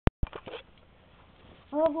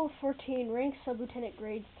Level 14, rank sub-lieutenant,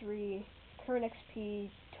 grade 3, current XP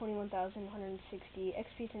 21,160,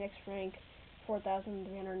 XP to next rank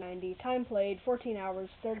 4,390, time played 14 hours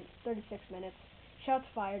 36 minutes, shots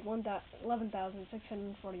fired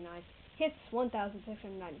 11,649, hits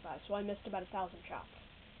 1,695, so I missed about 1,000 shots.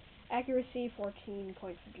 Accuracy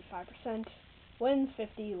 14.55%, wins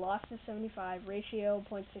 50, losses 75, ratio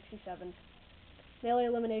 0.67, melee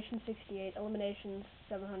elimination 68, eliminations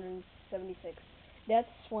 776, deaths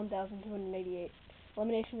 1,288,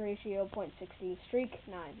 elimination ratio 0.60, streak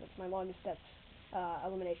 9. That's my longest deaths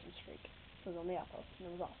elimination streak. It was on the outpost, and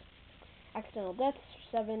it was awesome. Accidental deaths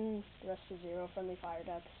 7, the rest is 0. Friendly fire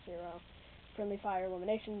deaths 0. Friendly fire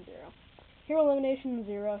elimination 0. Hero elimination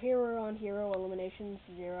 0. Hero on hero eliminations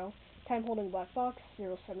 0. Time holding black box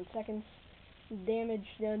 0.7 seconds. Damage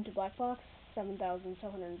done to black box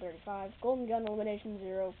 7,735. Golden gun elimination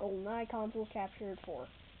 0. Goldeneye consoles captured 4.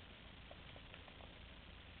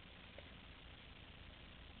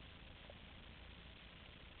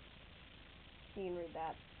 You can read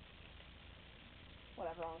that.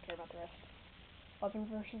 Whatever, I don't care about the rest. Weapon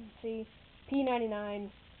proficiency P99.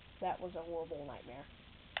 That was a horrible nightmare.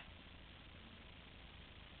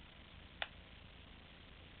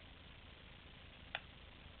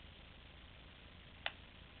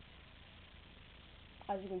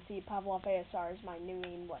 As you can see, Pavlov ASR is my new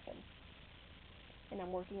main weapon. And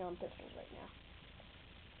I'm working on pistols right now.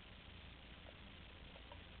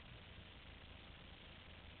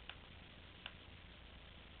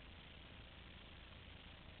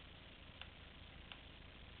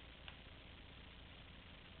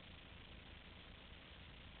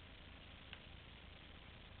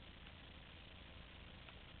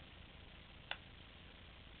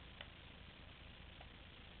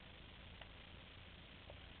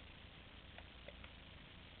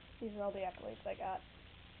 These are all the accolades I got.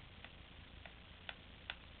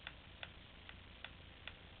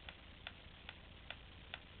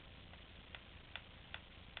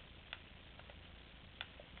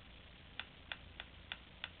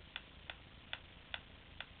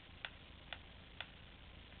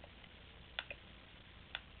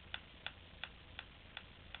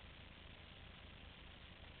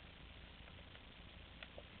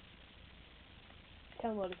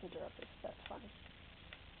 Tell Lotus Interrupters, that's funny.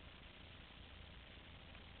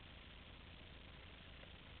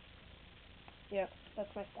 Yep,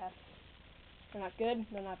 that's my stats. They're not good,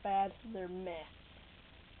 they're not bad, they're meh.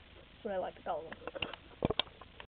 That's what I like to call them.